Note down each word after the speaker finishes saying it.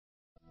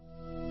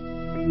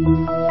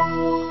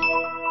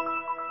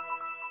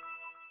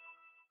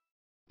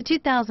The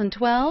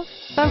 2012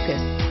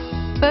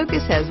 Focus.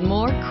 Focus has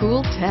more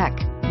cool tech,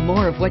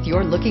 more of what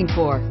you're looking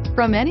for.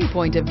 From any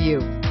point of view,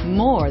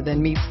 more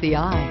than meets the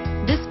eye.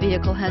 This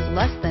vehicle has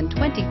less than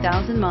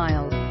 20,000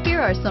 miles.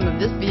 Here are some of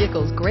this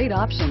vehicle's great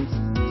options: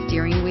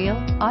 steering wheel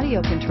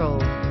audio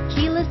controls,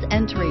 keyless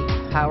entry,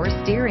 power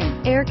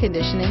steering, air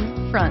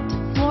conditioning, front,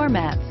 floor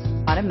mats,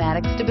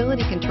 automatic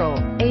stability control,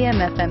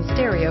 AM/FM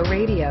stereo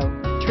radio,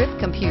 trip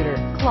computer,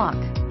 clock,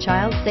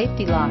 child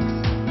safety locks.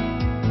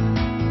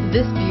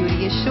 This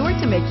beauty is sure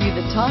to make you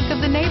the talk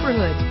of the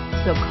neighborhood.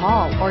 So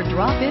call or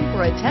drop in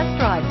for a test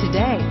drive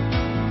today.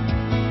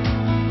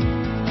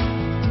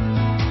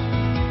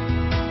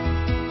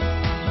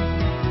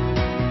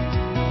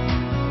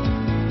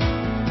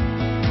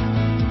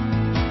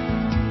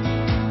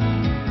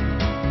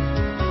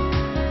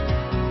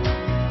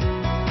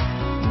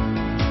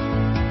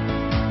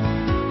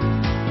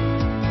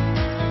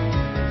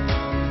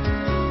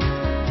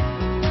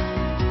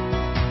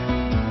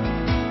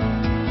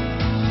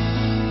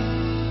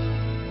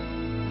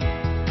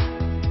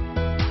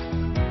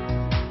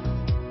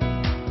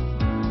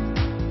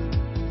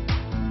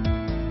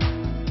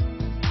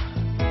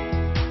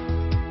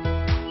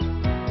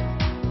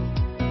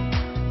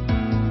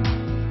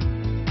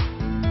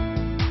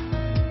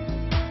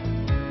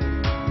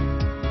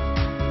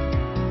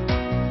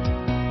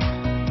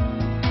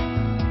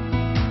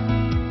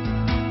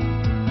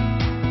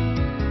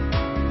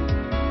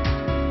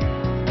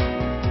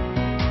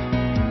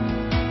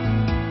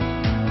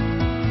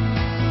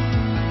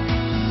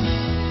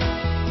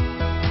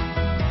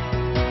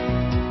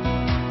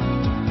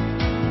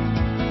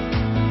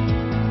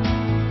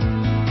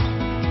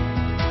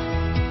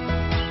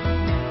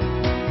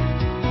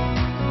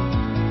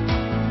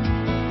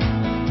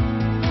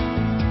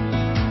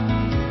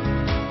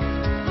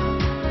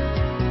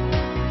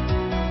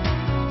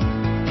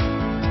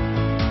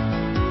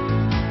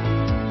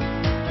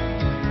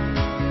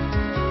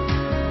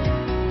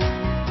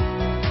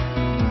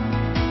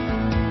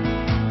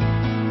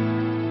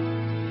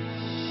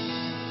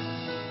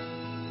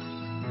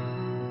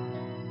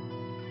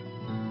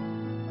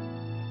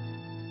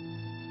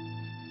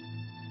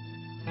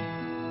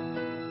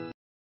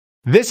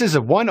 This is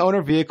a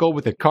one-owner vehicle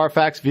with a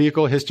Carfax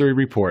Vehicle History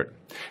Report.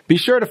 Be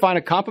sure to find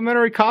a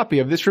complimentary copy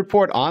of this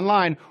report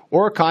online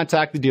or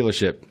contact the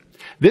dealership.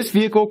 This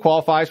vehicle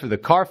qualifies for the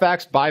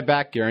Carfax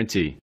Buyback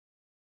Guarantee.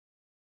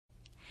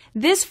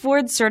 This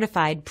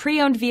Ford-certified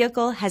pre-owned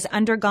vehicle has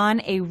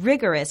undergone a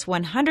rigorous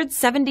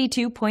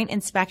 172-point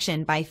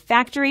inspection by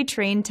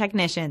factory-trained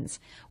technicians.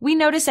 We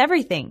notice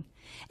everything.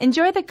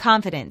 Enjoy the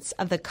confidence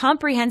of the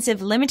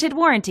comprehensive limited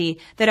warranty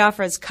that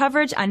offers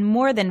coverage on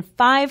more than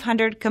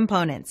 500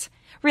 components.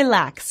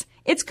 Relax,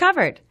 it's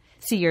covered.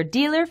 See your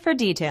dealer for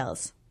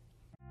details.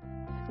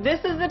 This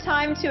is the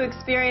time to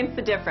experience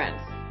the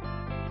difference.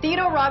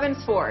 Theodore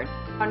Robbins Ford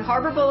on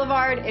Harbor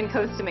Boulevard in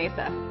Costa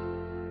Mesa.